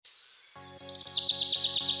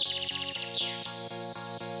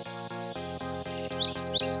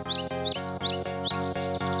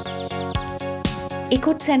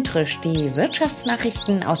Ecozentrisch, die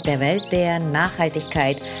Wirtschaftsnachrichten aus der Welt der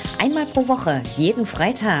Nachhaltigkeit. Einmal pro Woche, jeden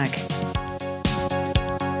Freitag.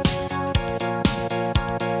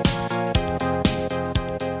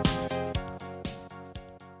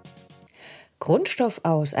 Grundstoff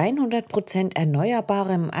aus 100%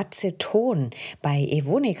 erneuerbarem Aceton. Bei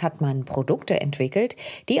Evonik hat man Produkte entwickelt,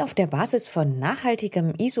 die auf der Basis von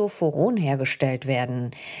nachhaltigem Isoforon hergestellt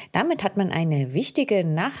werden. Damit hat man eine wichtige,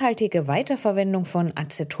 nachhaltige Weiterverwendung von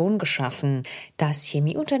Aceton geschaffen. Das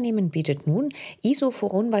Chemieunternehmen bietet nun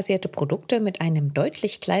isoforonbasierte Produkte mit einem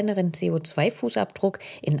deutlich kleineren CO2-Fußabdruck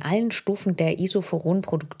in allen Stufen der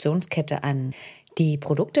Isoforon-Produktionskette an. Die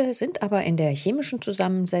Produkte sind aber in der chemischen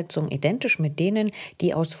Zusammensetzung identisch mit denen,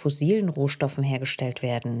 die aus fossilen Rohstoffen hergestellt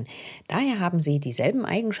werden. Daher haben sie dieselben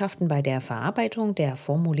Eigenschaften bei der Verarbeitung, der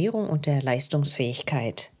Formulierung und der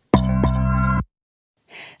Leistungsfähigkeit.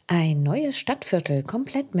 Ein neues Stadtviertel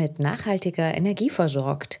komplett mit nachhaltiger Energie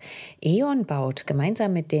versorgt. E.ON baut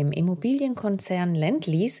gemeinsam mit dem Immobilienkonzern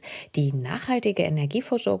Lendlease die nachhaltige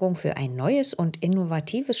Energieversorgung für ein neues und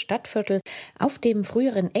innovatives Stadtviertel auf dem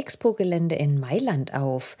früheren Expo-Gelände in Mailand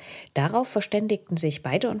auf. Darauf verständigten sich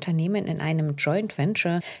beide Unternehmen in einem Joint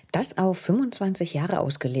Venture, das auf 25 Jahre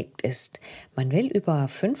ausgelegt ist. Man will über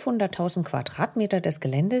 500.000 Quadratmeter des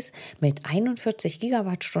Geländes mit 41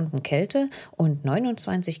 Gigawattstunden Kälte und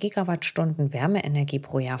 29 Gigawattstunden Wärmeenergie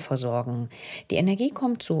pro Jahr versorgen. Die Energie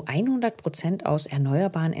kommt zu 100% aus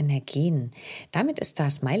erneuerbaren Energien. Damit ist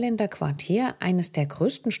das Mailänder Quartier eines der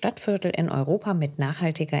größten Stadtviertel in Europa mit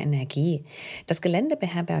nachhaltiger Energie. Das Gelände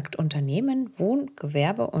beherbergt Unternehmen, Wohn-,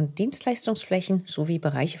 Gewerbe- und Dienstleistungsflächen sowie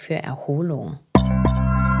Bereiche für Erholung.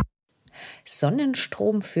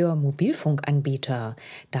 Sonnenstrom für Mobilfunkanbieter.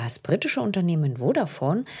 Das britische Unternehmen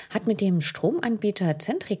Vodafone hat mit dem Stromanbieter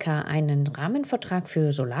Centrica einen Rahmenvertrag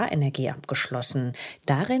für Solarenergie abgeschlossen.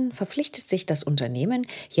 Darin verpflichtet sich das Unternehmen,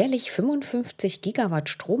 jährlich 55 Gigawatt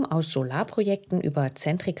Strom aus Solarprojekten über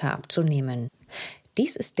Centrica abzunehmen.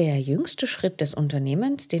 Dies ist der jüngste Schritt des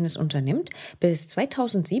Unternehmens, den es unternimmt, bis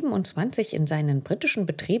 2027 in seinen britischen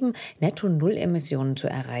Betrieben Netto-Null-Emissionen zu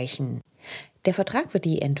erreichen. Der Vertrag wird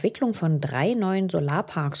die Entwicklung von 3 neuen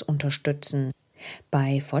Solarparks unterstützen.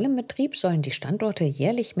 Bei vollem Betrieb sollen die Standorte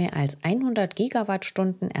jährlich mehr als 100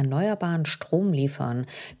 Gigawattstunden erneuerbaren Strom liefern.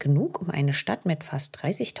 Genug, um eine Stadt mit fast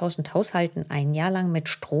 30.000 Haushalten ein Jahr lang mit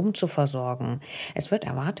Strom zu versorgen. Es wird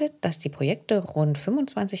erwartet, dass die Projekte rund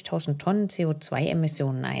 25.000 Tonnen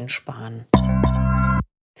CO2-Emissionen einsparen.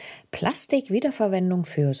 Plastikwiederverwendung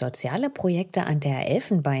für soziale Projekte an der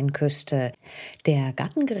Elfenbeinküste. Der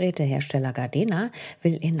Gartengerätehersteller Gardena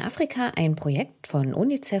will in Afrika ein Projekt von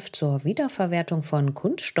UNICEF zur Wiederverwertung von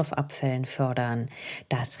Kunststoffabfällen fördern.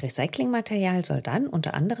 Das Recyclingmaterial soll dann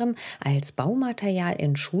unter anderem als Baumaterial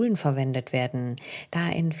in Schulen verwendet werden. Da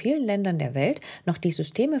in vielen Ländern der Welt noch die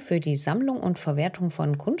Systeme für die Sammlung und Verwertung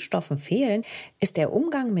von Kunststoffen fehlen, ist der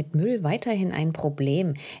Umgang mit Müll weiterhin ein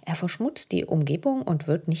Problem. Er verschmutzt die Umgebung und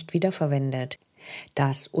wird nicht wiederverwendet.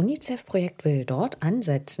 Das UNICEF-Projekt will dort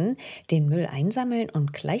ansetzen, den Müll einsammeln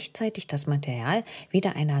und gleichzeitig das Material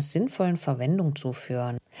wieder einer sinnvollen Verwendung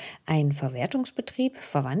zuführen. Ein Verwertungsbetrieb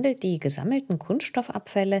verwandelt die gesammelten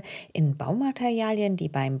Kunststoffabfälle in Baumaterialien, die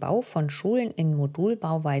beim Bau von Schulen in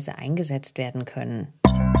Modulbauweise eingesetzt werden können.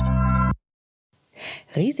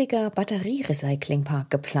 Riesiger Batterierecyclingpark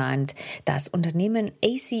geplant. Das Unternehmen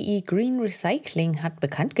ACE Green Recycling hat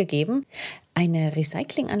bekannt gegeben, eine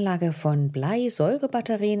Recyclinganlage von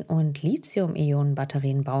Bleisäurebatterien und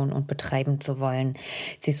Lithium-Ionen-Batterien bauen und betreiben zu wollen.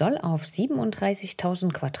 Sie soll auf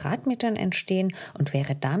 37.000 Quadratmetern entstehen und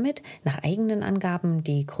wäre damit nach eigenen Angaben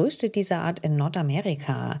die größte dieser Art in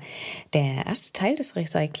Nordamerika. Der erste Teil des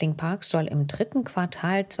Recyclingparks soll im 3.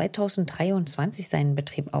 Quartal 2023 seinen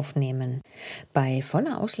Betrieb aufnehmen. Bei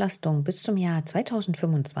voller Auslastung bis zum Jahr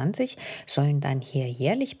 2025 sollen dann hier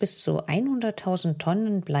jährlich bis zu 100.000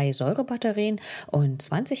 Tonnen Bleisäurebatterien und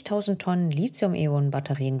 20.000 Tonnen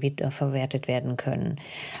Lithium-Ionen-Batterien wiederverwertet werden können.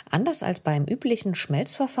 Anders als beim üblichen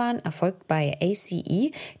Schmelzverfahren erfolgt bei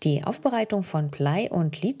ACE die Aufbereitung von Blei-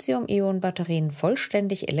 und Lithium-Ionen-Batterien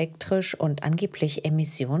vollständig elektrisch und angeblich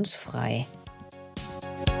emissionsfrei.